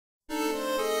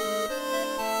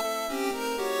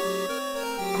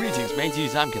guys,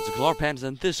 mateys, I'm Captain Clarpants,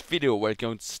 and in this video we're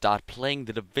going to start playing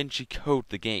the Vinci Code,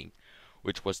 the game,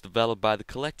 which was developed by the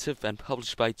collective and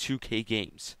published by 2K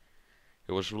Games.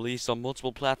 It was released on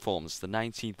multiple platforms the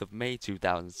 19th of May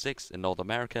 2006 in North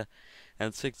America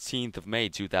and 16th of May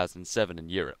 2007 in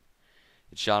Europe.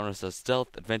 Its genres are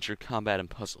stealth, adventure, combat, and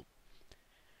puzzle.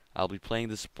 I'll be playing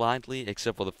this blindly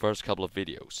except for the first couple of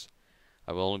videos.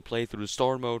 I will only play through the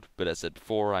story mode, but as said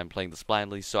before, I'm playing this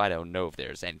blindly, so I don't know if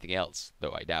there's anything else,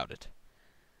 though I doubt it.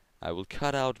 I will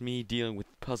cut out me dealing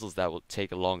with puzzles that will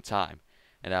take a long time,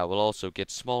 and I will also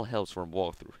get small helps from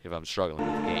walkthrough if I'm struggling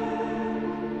with the game.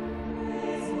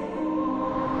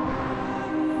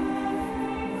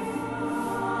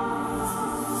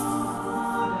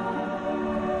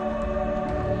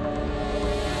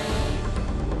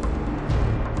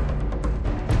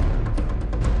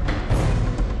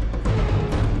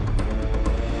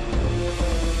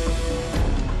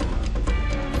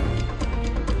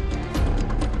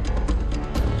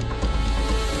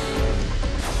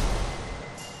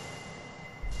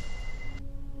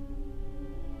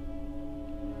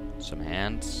 Some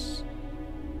hands.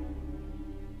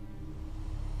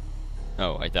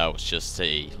 Oh, I thought it was just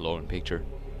a loading picture.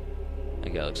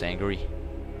 That guy looks angry.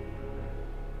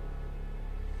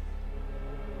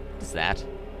 What's that?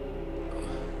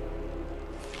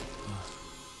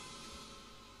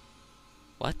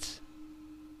 What?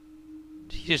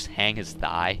 Did he just hang his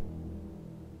thigh?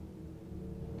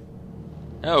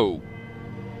 Oh.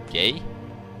 Gay?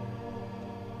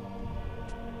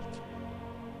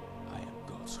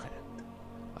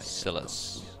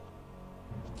 Silas.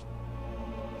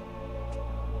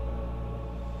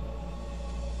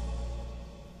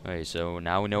 Okay, so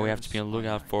now we know we have to be on the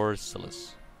lookout for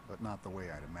Silas. But not the way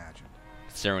I'd imagined.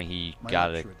 Considering he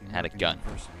had a gun.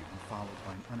 Followed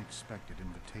by an unexpected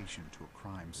invitation to a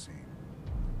crime scene.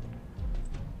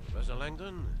 Professor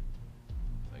Langdon,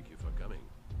 thank you for coming.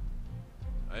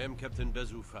 I am Captain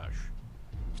Bezoufash.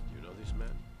 You know this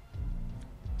man?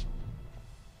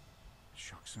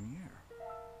 Chansonnier,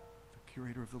 the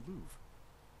curator of the Louvre.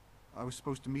 I was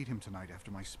supposed to meet him tonight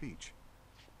after my speech.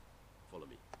 Follow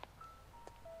me.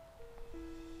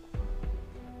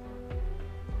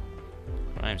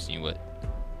 Crime scene, what?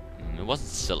 It wasn't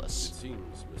Silas. It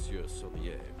seems Monsieur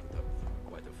Saunier put up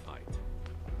quite a fight.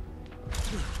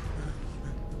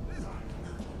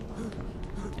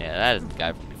 Yeah, that is the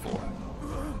guy from before.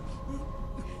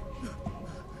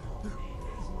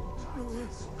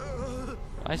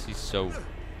 Why is he so...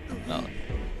 Oh.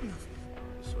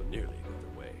 So nearly got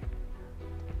away.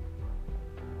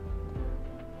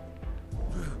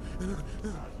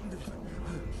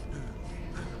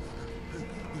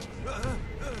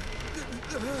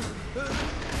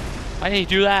 Why did he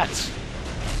do that?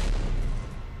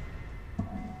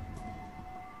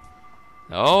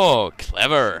 Oh,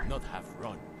 clever. Not have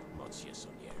run, Monsieur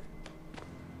Saunier.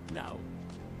 Now,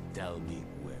 tell me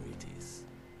where it is.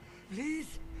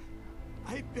 Please,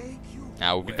 I beg you.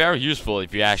 Now, it would be very useful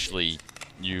if you actually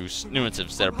use nuance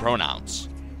instead of pronouns.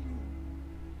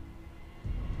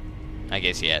 I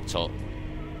guess, yeah, it's all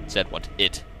said what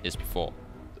it is before.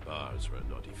 The bars were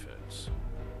no defense.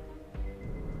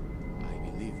 I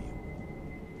believe you.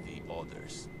 The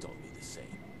others told me the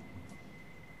same.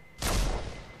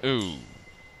 Ooh.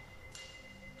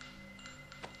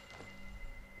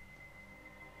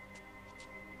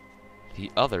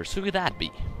 The others, who could that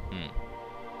be?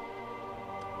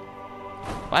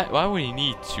 Why would he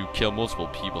need to kill multiple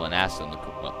people and ask them the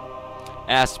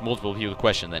ask multiple people the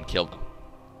question and then kill them?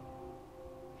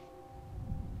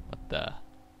 What the?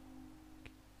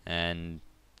 And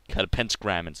cut a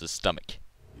pentagram into his stomach.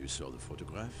 You saw the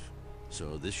photograph,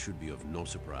 so this should be of no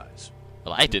surprise.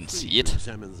 Well, I didn't see it.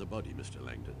 Examine the body, Mr.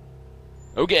 Langdon.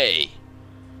 Okay.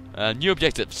 New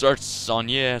objective: search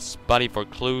Saunier's body for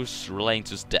clues relating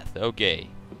to his death. Okay.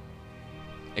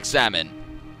 Examine.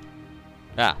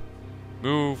 Ah.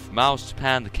 Move mouse to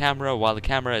pan the camera. While the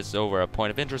camera is over a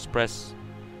point of interest, press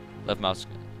left mouse.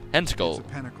 Pentacle. It's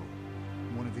a pentacle,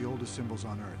 one of the oldest symbols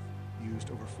on Earth,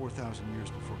 used over 4,000 years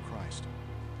before Christ.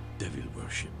 Devil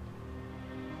worship.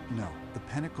 No, the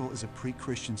pentacle is a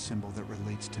pre-Christian symbol that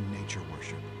relates to nature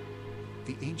worship.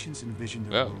 The ancients envisioned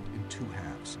their world in two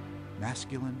halves,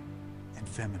 masculine and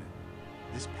feminine.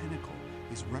 This pentacle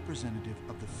is representative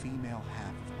of the female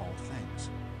half of all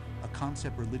things, a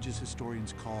concept religious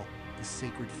historians call the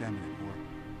sacred feminine, or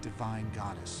divine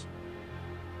goddess.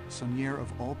 Saunier,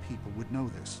 of all people, would know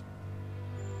this.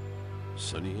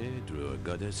 Saunier drew a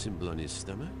goddess symbol on his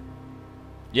stomach?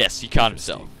 Yes, he caught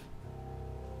himself.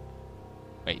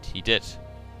 Wait, he did.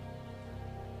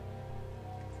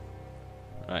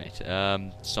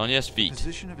 Right, Sonia's The feet.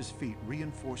 position of his feet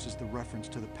reinforces the reference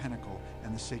to the pinnacle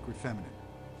and the sacred feminine.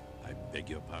 I beg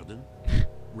your pardon?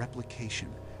 Replication.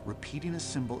 Repeating a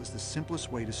symbol is the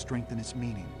simplest way to strengthen its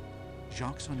meaning.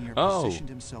 Jacques Sonnier Oh. positioned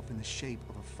himself in the shape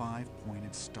of a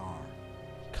five-pointed star.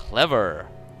 Clever.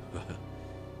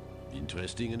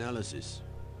 Interesting analysis.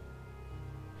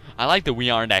 I like that we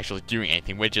aren't actually doing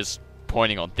anything. We're just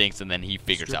pointing on things and then he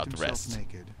figures Stripped out the himself rest.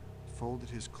 naked, folded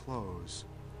his clothes,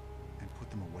 and put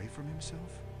them away from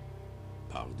himself?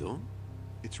 Pardon?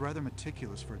 It's rather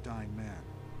meticulous for a dying man.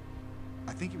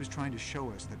 I think he was trying to show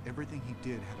us that everything he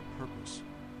did had a purpose.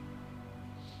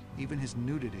 Even his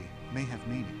nudity may have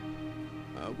meaning.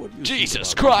 What do you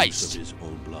Jesus think about the use Christ! of his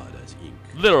own blood as ink?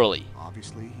 Literally.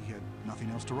 Obviously, he had nothing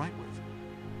else to write with.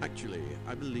 Actually,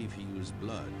 I believe he used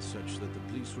blood such that the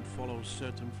police would follow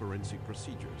certain forensic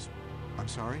procedures. I'm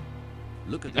sorry?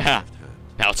 Look at the left hand.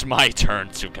 Now it's my turn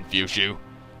to confuse you.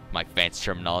 My fancy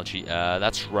terminology.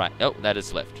 That's right. Oh, that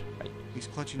is left. Right. He's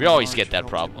clutching We a always large get that felt-tip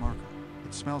problem. marker.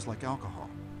 It smells like alcohol.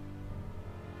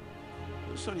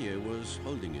 Sonnier was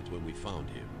holding it when we found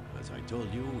him. As I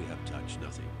told you, we have touched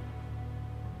nothing.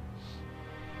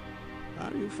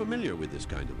 Are you familiar with this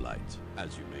kind of light?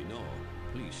 As you may know,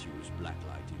 police use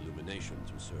blacklight illumination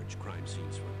to search crime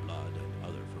scenes for blood and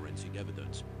other forensic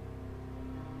evidence.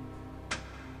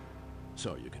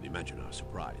 So you can imagine our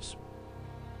surprise.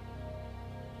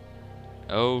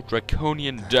 Oh,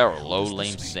 Draconian The Daryl, hell oh does this lame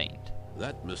mean? saint.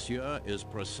 That, monsieur, is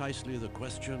precisely the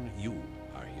question you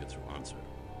are here to answer.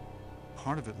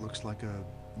 Part of it looks like a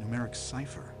numeric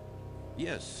cipher.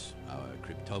 Yes, our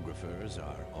cryptographers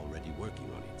are already working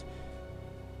on it.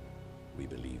 We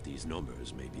believe these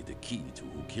numbers may be the key to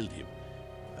who killed him.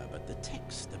 But the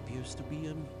text appears to be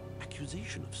an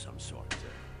accusation of some sort.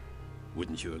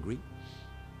 Wouldn't you agree?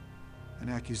 An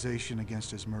accusation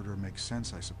against his murder makes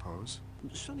sense, I suppose.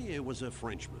 Sonnier was a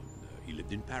Frenchman. He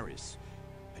lived in Paris.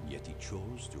 And yet he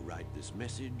chose to write this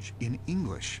message In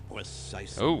English.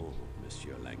 precisely, Oh.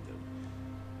 Monsieur Langdon.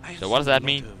 I have So what does seen that a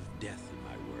mean? lot of death in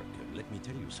my work, and let me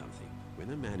tell you something. When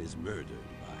a man is murdered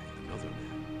by another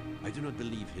man, I do not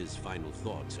believe his final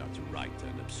thoughts are to write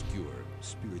an obscure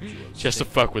spiritual Just to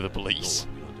statement fuck with the that police.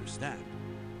 No one will understand.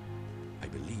 I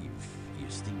believe he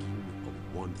is thinking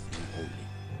of one thing only: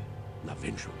 la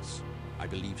vengeance. I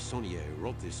believe Sonnier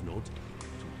wrote this note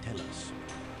to tell us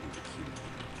who killed him.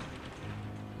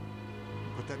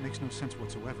 But that makes no sense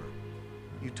whatsoever.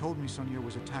 You told me Sonnier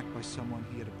was attacked by someone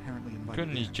he had apparently invited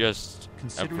Couldn't he in. just have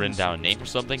Considering written the down a name or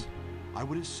something? circumstances, I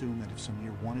would assume that if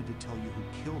Sonnier wanted to tell you who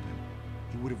killed him,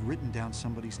 he would have written down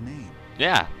somebody's name.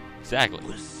 Yeah, exactly.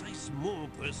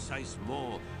 Precisement.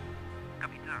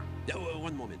 Capitaine,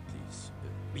 One moment, please.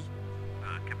 Oui?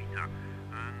 capitaine,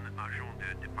 un agent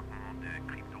du département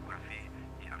de cryptographie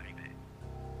est arrivé.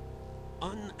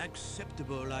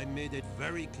 Unacceptable. I made it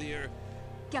very clear.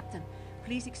 Captain,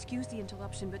 please excuse the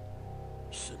interruption, but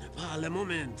Ce n'est pas le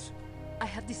moment. I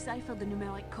have deciphered the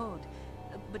numeric code.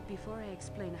 But before I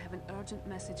explain, I have an urgent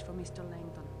message for Mr.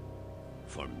 Langdon.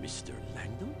 For Mr.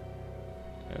 Langdon?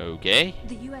 Okay.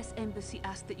 The U.S. Embassy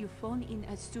asked that you phone in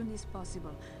as soon as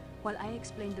possible. While I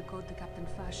explain the code to Captain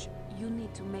Fash, you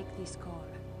need to make this call.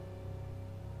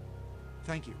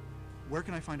 Thank you. Where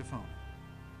can I find a phone?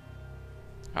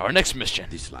 Our next mission.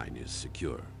 This line is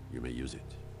secure. You may use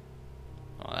it.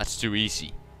 Oh, that's too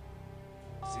easy.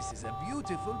 This is a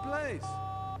beautiful place.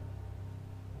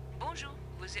 Bonjour,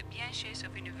 vous êtes bien chez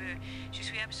Sophie Neveu. Je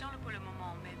suis absent pour le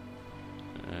moment, mais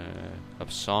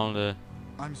Absent,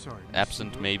 I'm sorry. Miss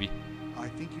absent Silver. maybe. I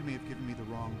think you may have given me the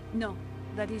wrong... No,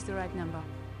 that is the right number.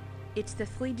 It's the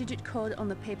 3-digit code on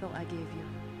the paper I gave you.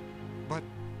 But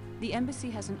The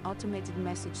embassy has an automated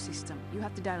message system. You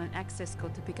have to dial an access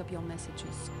code to pick up your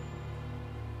messages.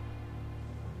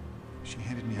 she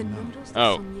handed me The a note. numbers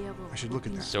Oh. that Sonnier wrote I should will look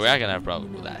at be that. So we are gonna have a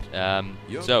problem with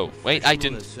that. So wait, I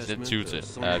didn't choose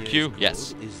it. Q,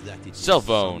 yes. Cell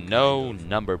phone, no.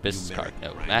 Number, business card,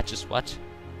 no. Matches, what?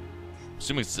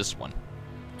 Assuming it's this one.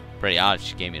 Pretty odd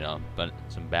she gave me but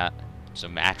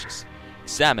some matches.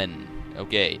 Examine.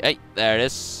 Okay, hey, there it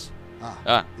is.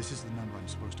 Ah. This is the number I'm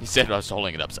supposed to... He said I was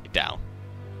holding it upside down.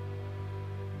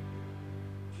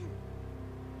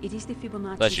 It is the Bless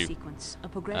Fibonacci you. sequence, a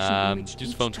progression in which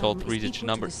Use each phone's called term is 3-digit equal to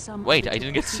number. the sum of Wait, the I two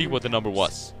didn't get to see preceding what the number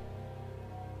terms.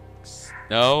 was.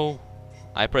 No.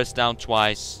 I pressed down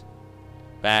twice.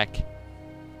 Back.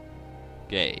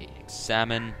 Okay,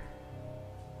 examine.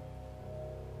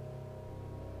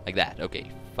 Like that. Okay,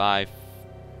 5,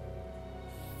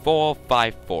 4,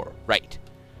 5, 4. Right.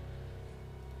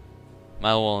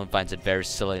 My one finds it very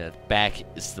silly that back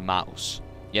is the mouse.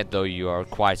 Yet though you are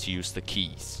required to use the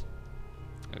keys.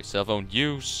 Okay, cell phone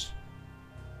use.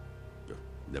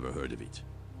 Never heard of it.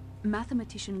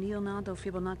 Mathematician Leonardo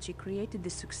Fibonacci created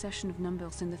this succession of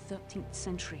numbers in the 13th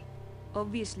century.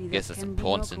 Obviously, there Guess that's can be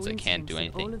no important since I can't do coincidence that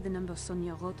anything. all of the numbers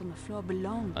Sonia wrote on the floor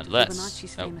belong to Unless-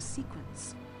 Fibonacci's oh. famous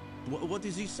sequence. What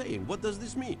is he saying? What does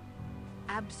this mean?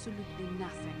 Absolutely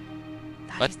nothing.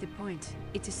 That What? is the point.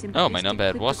 It's a simplistic Oh, my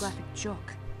numpad was- cryptographic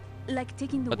joke. Like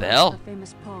taking the What the words hell? of a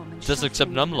famous poem and It doesn't accept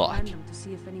shuffling them at numlock. random to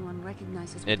see if anyone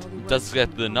recognizes what It all the does words get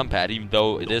come the from. numpad, even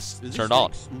though it is This turned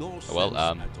on. makes no Oh, well,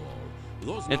 sense at all.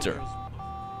 Those enter. numbers-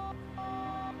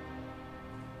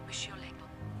 Monsieur Langdon,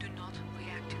 do not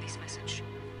react to this message.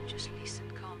 Just listen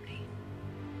calmly.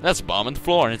 That's a bomb on the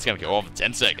floor, and it's gonna go off in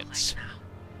 10 seconds. Right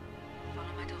now.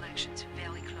 Follow my directions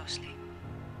very closely.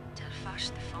 Tell Fash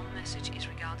the phone message is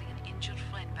regarding an injured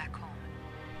friend back home.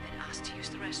 Then ask to use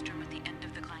the restroom at the end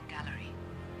of the Grand Gallery.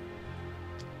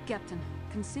 Captain,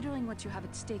 considering what you have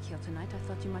at stake here tonight, I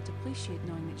thought you might appreciate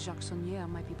knowing that Jacques Saunier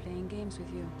might be playing games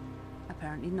with you.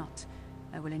 Apparently not.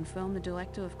 I will inform the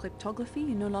Director of Cryptography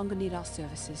you no longer need our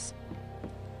services.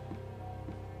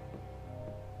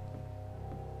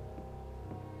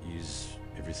 Is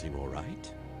everything all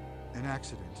right? An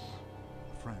accident.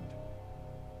 A friend.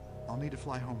 I'll need to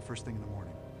fly home first thing in the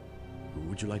morning.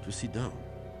 Would you like to sit down?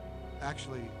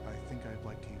 Actually, I think I'd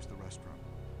like to use the restroom.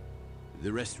 The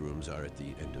restrooms are at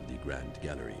the end of the Grand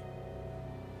Gallery.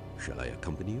 Shall I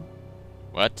accompany you?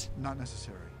 What? Not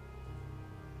necessary.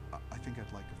 I think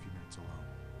I'd like a few minutes alone.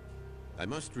 I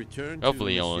must return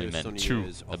Hopefully to you only Monsieur meant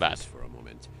Saunier's two, the bad. office for a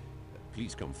moment.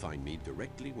 Please come find me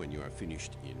directly when you are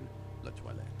finished in La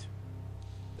Toilette.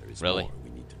 There is Really? more we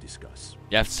need to discuss.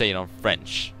 You have to say it on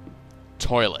French.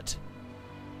 Toilet.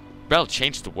 Barely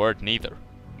changed the word neither.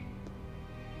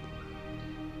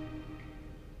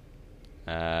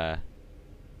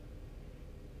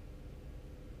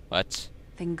 What?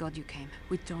 Thank God you came.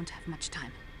 We don't have much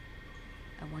time.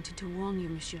 I wanted to warn you,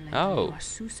 Monsieur Langdon. Oh. You are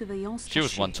sous surveillance She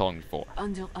was cachée, one telling me before.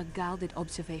 under a guarded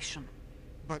observation.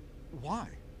 But why?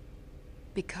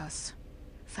 Because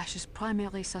Fash's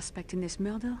primary suspect in this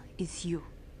murder is you.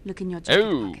 Look in your jacket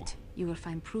Oh. pocket. You will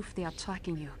find proof they are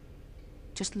tracking you.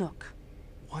 Just look.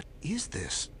 What is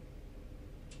this?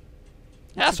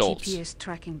 It's Assholes. a GPS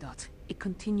tracking dot. It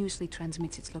continuously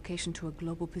transmits its location to a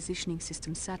global positioning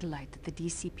system satellite that the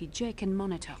DCPJ can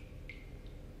monitor.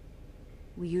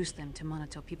 We use them to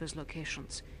monitor people's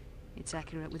locations. It's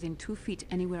accurate within 2 feet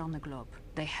anywhere on the globe.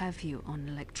 They have you on an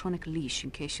electronic leash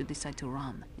in case you decide to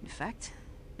run. In fact,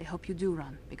 they hope you do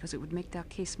run, because it would make their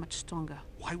case much stronger.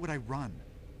 Why would I run?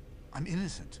 I'm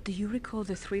innocent. Do you recall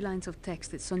the 3 lines of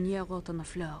text that Saunier wrote on the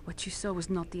floor? What you saw was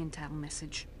not the entire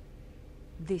message.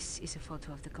 This is a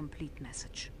photo of the complete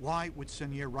message. Why would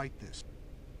Senior write this?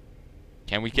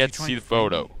 Can we Was get he to trying see to the frame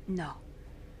photo? me? No.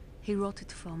 He wrote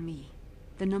it for me.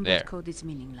 The number There. code is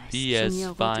meaningless. P.S. Saunier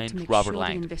wrote it find to make Robert sure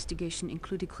Lang. the investigation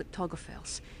included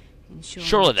cryptographers. Ensuring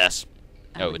Surely that's...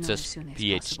 I Oh, would it know says as soon as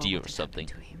PhD possible or what had something.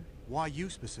 happened to him. Why you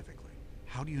specifically?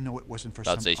 How do you know it wasn't for I'd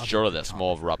some say other surely that's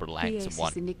more of photographer? Robert Lang P.S. than is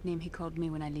one. the nickname he called me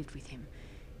when I lived with him.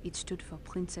 It stood for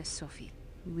Princess Sophie.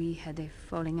 We had a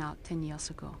falling out 10 years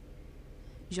ago.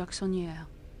 Jacques Saunier,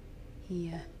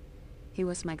 he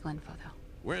was my grandfather.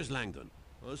 Where's Langdon?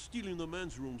 Still in the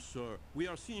men's room, sir. We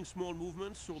are seeing small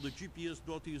movements, so the GPS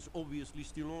dot is obviously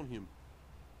still on him.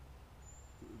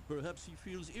 Perhaps he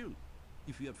feels ill.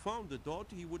 If he had found the dot,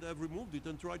 he would have removed it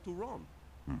and tried to run.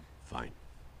 Fine.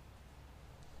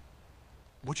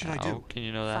 What should I How do? can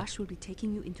you know that? Fash will be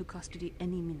taking you into custody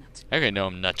any minute. Okay, no,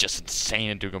 I'm not just insane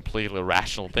and do completely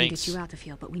irrational I can things. get you out of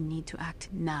here, but we need to act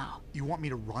now. You want me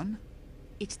to run?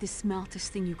 It's the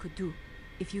smartest thing you could do.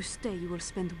 If you stay, you will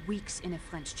spend weeks in a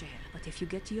French jail. But if you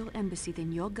get to your embassy,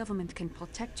 then your government can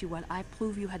protect you while I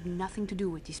prove you had nothing to do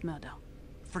with this murder.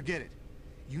 Forget it.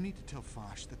 You need to tell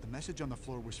Foch that the message on the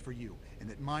floor was for you, and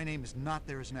that my name is not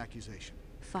there as an accusation.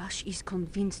 Fash is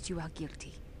convinced you are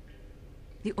guilty.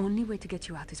 The only way to get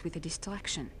you out is with a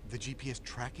distraction. The GPS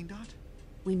tracking dot?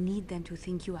 We need them to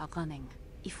think you are running.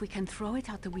 If we can throw it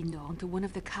out the window onto one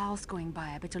of the cars going by,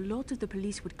 I bet a lot of the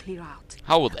police would clear out.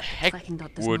 How the heck Tracking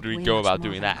dot does would not we weigh go much about more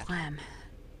doing than a that? gram.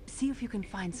 See if you can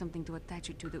find something to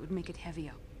attach it to that would make it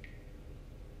heavier.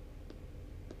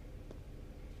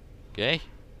 Okay.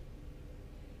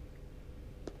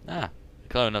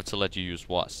 Clever enough to let you use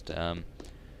what?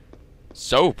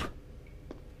 Soap.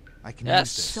 I can Yes.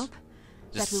 use this. Soap?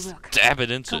 Just That will work. stab it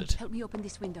into Come, it. help me open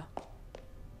this window.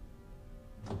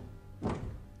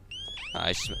 I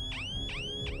was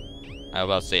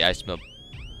about to say I smell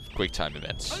quick time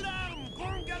events. Alarm!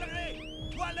 Grand Gallery!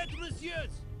 Toilette, messieurs!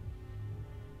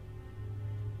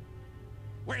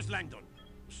 Where's Langdon?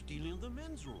 Still in the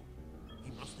men's room.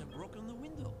 He must have broken the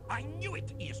window. I knew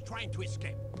it! He is trying to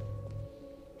escape.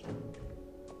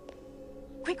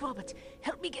 Quick, Robert.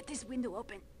 Help me get this window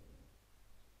open.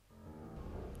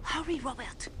 Hurry,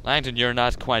 Robert. Langdon, you're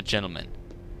not quite a gentleman.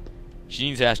 She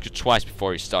needs to ask you twice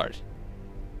before you start.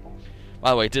 By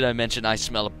the way, did I mention I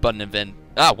smell a button event?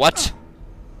 Ah, what?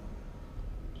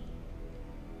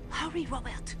 Hurry,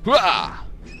 Robert. Hurrah!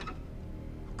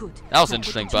 Good. That was Now,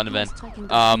 interesting put button your event. strike and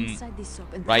go inside this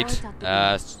soap and Right. throw it out the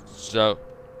window. So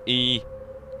E,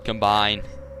 combine,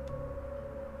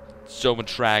 soap and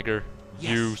tracker,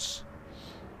 Yes. use.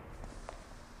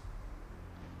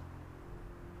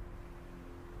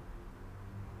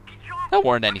 There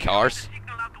weren't any cars.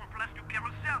 Signal out on Place du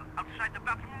Carousel outside the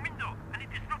bathroom window, and it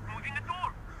is not moving at all.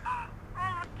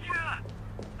 Oh, Dieu!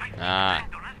 I think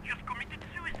Langdon has just committed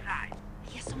suicide.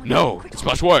 Yes, someone No, quick, it's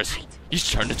much Robert. worse. Right. He's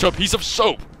turned into a piece of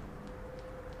soap.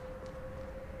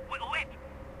 Wait.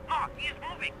 No, he is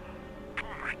moving. Oh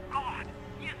my God,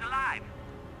 he is alive.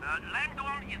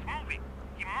 Langdon is moving.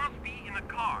 He must be in a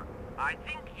car. I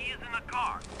think he is in a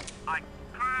car. I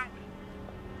can't.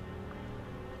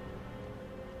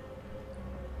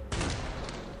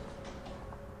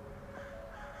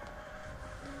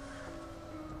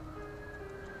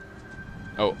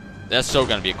 Oh, that's so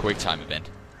gonna be a quick time event.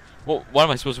 Well, what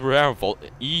am I supposed to remember?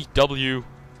 E, W.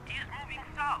 He is moving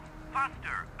south,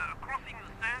 faster, crossing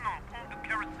the Seine on Pont du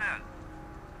Carousel.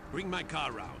 Bring my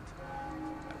car round.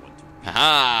 I want to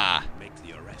Haha! make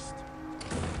the arrest.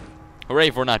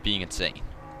 Hooray for not being insane.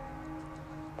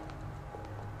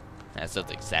 That's not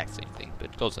the exact same thing,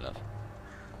 but close enough.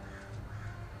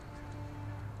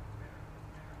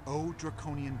 O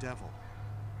draconian devil.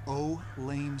 O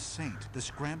lame saint. The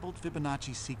scrambled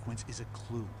Fibonacci sequence is a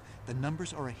clue. The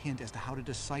numbers are a hint as to how to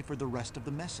decipher the rest of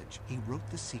the message. He wrote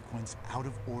the sequence out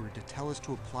of order to tell us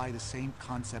to apply the same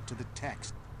concept to the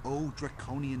text. O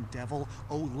draconian devil,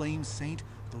 O lame saint.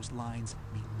 Those lines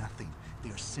mean nothing. They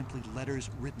are simply letters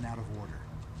written out of order.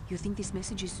 You think this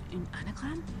message is an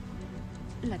anagram?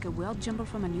 Like a word jumbled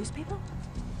from a newspaper?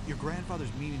 Your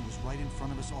grandfather's meaning was right in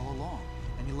front of us all along,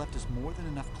 and he left us more than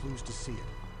enough clues to see it.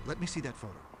 Let me see that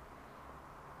photo.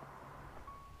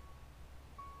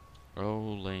 Oh,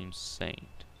 lame saint.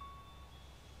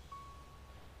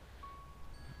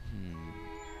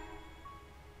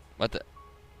 What the?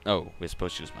 Oh, we're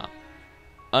supposed to use map.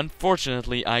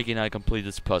 Unfortunately, I cannot complete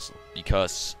this puzzle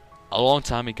because a long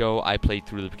time ago I played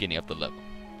through the beginning of the level.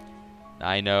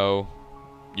 I know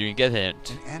you can get a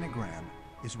hint. An anagram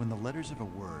is when the letters of a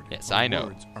word Yes, or I know.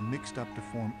 words are mixed up to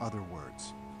form other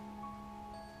words.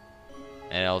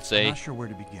 And I'll I'm say not sure where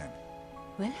to begin.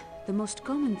 Well, the most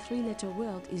common three-letter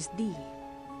word is D.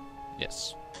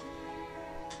 yes.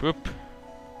 Boop.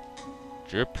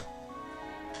 Drip.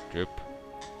 Drip.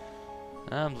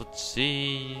 Let's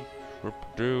see.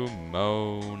 Do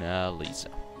Mona Lisa.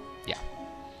 Yeah.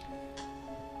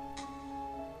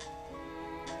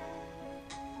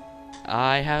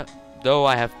 I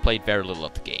have played very little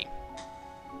of the game.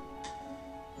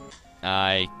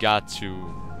 I got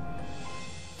to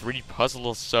 3 puzzles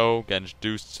or so, got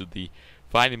introduced to the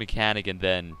finding mechanic, and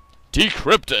then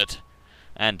decrypted,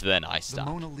 and then I The stopped.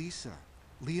 Mona Lisa,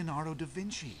 Leonardo da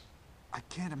Vinci. I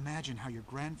can't imagine how your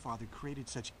grandfather created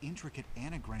such intricate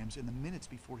anagrams in the minutes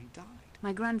before he died.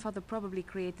 My grandfather probably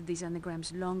created these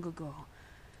anagrams long ago.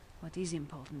 What is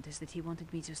important is that he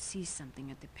wanted me to see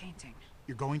something at the painting.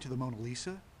 You're going to the Mona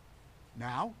Lisa?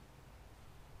 Now?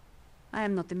 I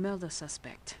am not the murder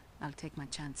suspect. I'll take my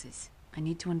chances. I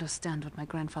need to understand what my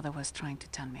grandfather was trying to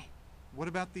tell me. What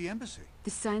about the embassy?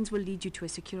 The signs will lead you to a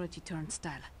security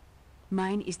turnstile.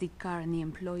 Mine is the car in the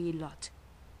employee lot.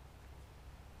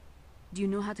 Do you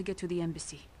know how to get to the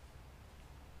embassy?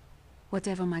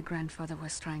 Whatever my grandfather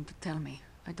was trying to tell me,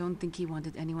 I don't think he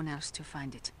wanted anyone else to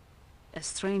find it. As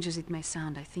strange as it may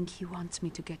sound, I think he wants me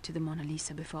to get to the Mona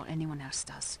Lisa before anyone else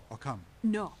does. I'll come.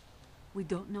 No. We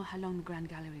don't know how long the Grand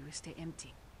Gallery will stay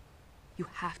empty. You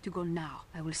have to go now.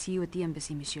 I will see you at the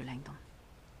embassy, Monsieur Langdon.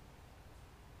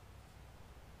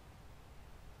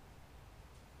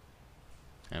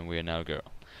 And we are now a girl.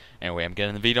 Anyway, I'm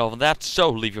getting the video of that, so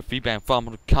leave your feedback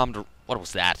from comment. What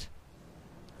was that?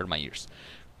 Hurt my ears.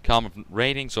 Comment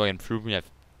rating so I improve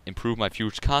my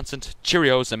future content.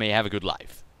 Cheerios and may you have a good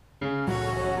life.